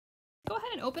go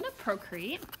ahead and open up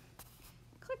Procreate.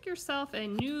 Click yourself a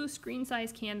new screen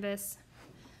size canvas.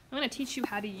 I'm going to teach you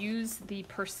how to use the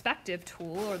perspective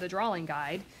tool or the drawing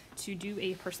guide to do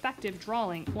a perspective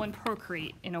drawing on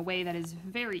Procreate in a way that is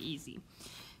very easy.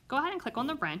 Go ahead and click on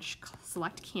the wrench,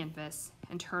 select canvas,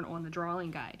 and turn on the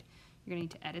drawing guide. You're going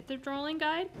to need to edit the drawing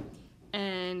guide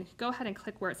and go ahead and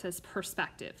click where it says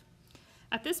perspective.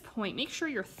 At this point, make sure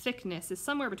your thickness is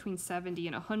somewhere between 70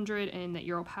 and 100 and that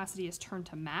your opacity is turned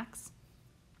to max.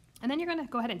 And then you're going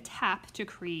to go ahead and tap to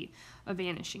create a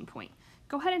vanishing point.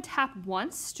 Go ahead and tap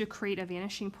once to create a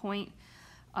vanishing point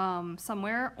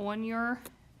somewhere on your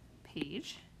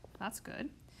page. That's good.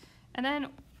 And then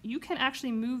you can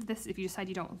actually move this if you decide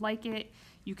you don't like it.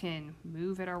 You can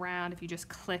move it around if you just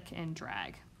click and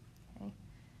drag. Okay.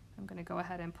 I'm going to go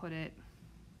ahead and put it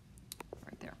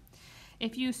right there.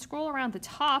 If you scroll around the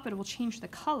top, it will change the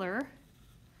color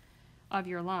of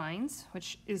your lines,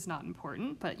 which is not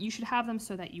important, but you should have them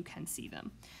so that you can see them.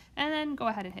 And then go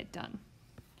ahead and hit done.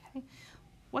 Okay.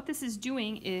 What this is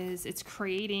doing is it's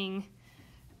creating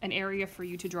an area for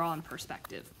you to draw in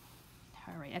perspective.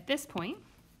 All right, at this point,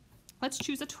 let's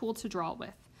choose a tool to draw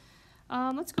with.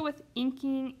 Let's go with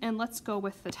inking and let's go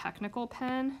with the technical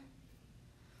pen.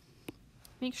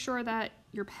 Make sure that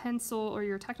your pencil or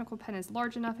your technical pen is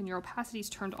large enough and your opacity is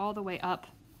turned all the way up.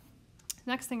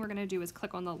 Next thing we're going to do is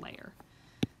click on the layer.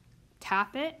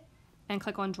 Tap it and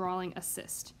click on Drawing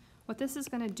Assist. What this is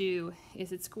going to do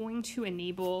is it's going to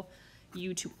enable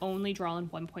you to only draw in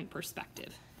 1-point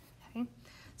perspective. Okay?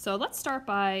 So let's start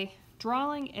by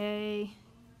drawing a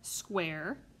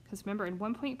square, because remember in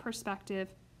 1-point perspective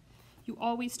you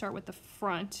always start with the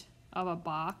front of a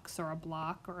box or a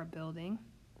block or a building.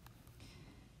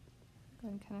 Go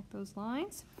ahead and connect those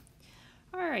lines.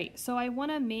 Alright, so I want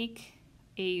to make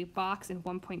a box in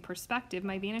 1-point perspective.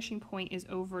 My vanishing point is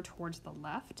over towards the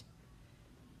left.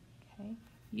 Okay.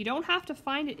 You don't have to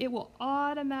find it, it will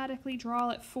automatically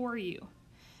draw it for you.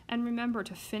 And remember,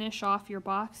 to finish off your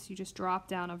box, you just drop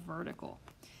down a vertical.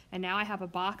 And now I have a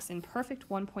box in perfect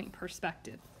 1-point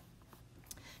perspective.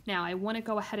 Now I want to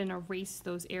go ahead and erase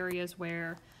those areas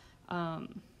where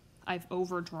I've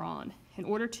overdrawn. In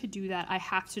order to do that, I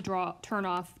have to turn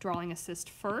off Drawing Assist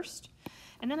first,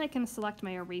 and then I can select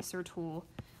my eraser tool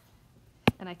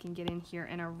and I can get in here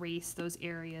and erase those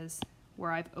areas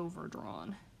where I've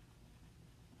overdrawn.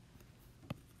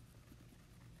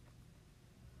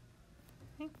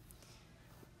 Okay.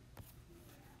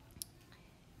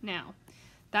 Now,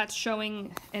 that's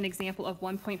showing an example of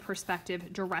 1-point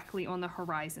perspective directly on the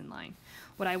horizon line.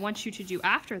 What I want you to do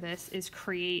after this is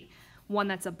create one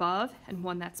that's above and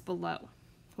one that's below.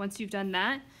 Once you've done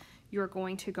that, you're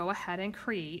going to go ahead and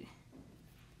create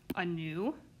a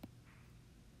new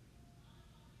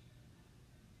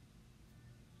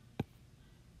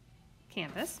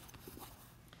canvas.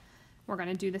 We're going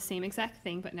to do the same exact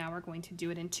thing, but now we're going to do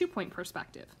it in 2-point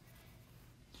perspective.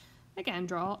 Again,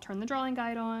 turn the drawing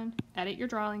guide on, edit your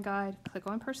drawing guide, click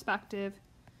on perspective.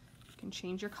 You can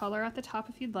change your color at the top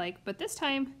if you'd like, but this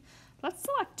time let's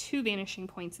select 2 vanishing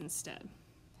points instead.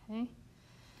 Okay.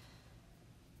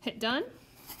 Hit done.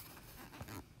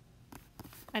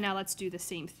 And now let's do the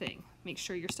same thing. Make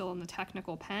sure you're still on the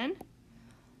technical pen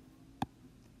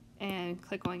and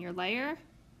click on your layer,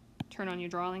 turn on your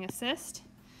Drawing Assist.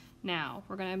 Now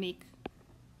we're going to make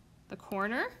the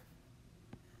corner.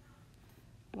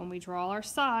 When we draw our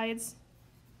sides,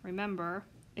 remember,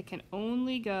 it can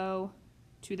only go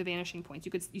to the vanishing points.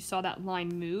 You saw that line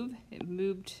move. It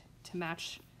moved to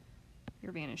match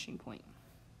your vanishing point.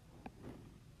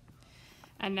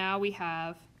 And now we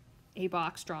have a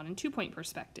box drawn in 2-point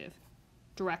perspective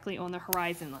directly on the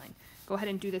horizon line. Go ahead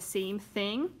and do the same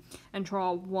thing and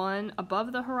draw one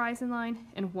above the horizon line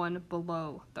and one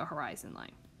below the horizon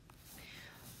line.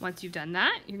 Once you've done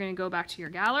that, you're going to go back to your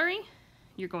gallery.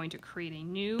 You're going to create a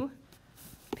new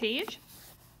page.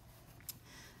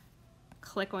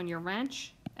 Click on your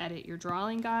wrench, edit your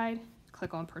drawing guide,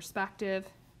 click on perspective.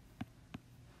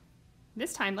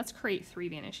 This time, let's create 3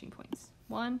 vanishing points.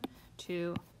 1,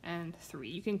 2, and 3.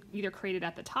 You can either create it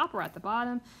at the top or at the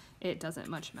bottom. It doesn't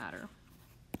much matter.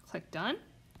 Click done.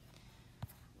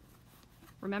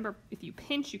 Remember, if you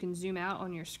pinch, you can zoom out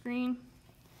on your screen.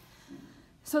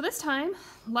 So this time,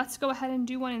 let's go ahead and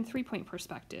do one in 3-point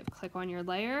perspective. Click on your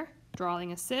layer,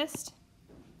 Drawing Assist.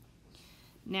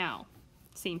 Now,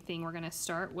 same thing, we're going to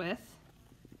start with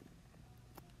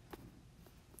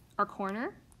our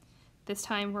corner. This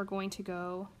time we're going to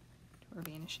go to our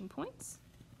vanishing points.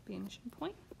 Vanishing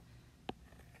point,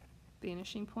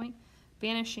 vanishing point,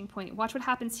 vanishing point. Watch what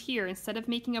happens here. Instead of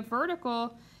making a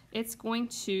vertical, it's going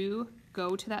to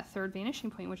go to that 3rd vanishing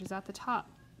point, which is at the top.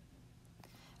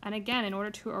 And again, in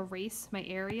order to erase my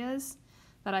areas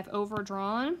that I've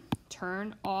overdrawn,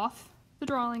 turn off the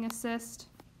drawing assist,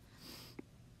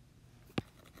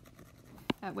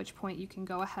 at which point you can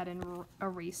go ahead and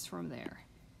erase from there.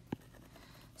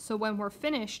 So when we're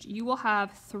finished, you will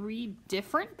have 3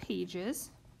 different pages,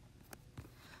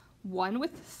 one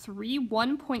with 3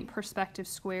 1-point perspective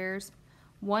squares,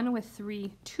 one with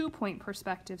 3 2-point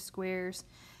perspective squares,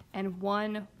 and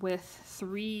one with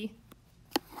 3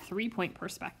 3-point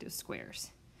perspective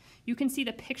squares. You can see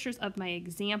the pictures of my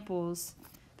examples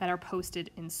that are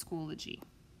posted in Schoology.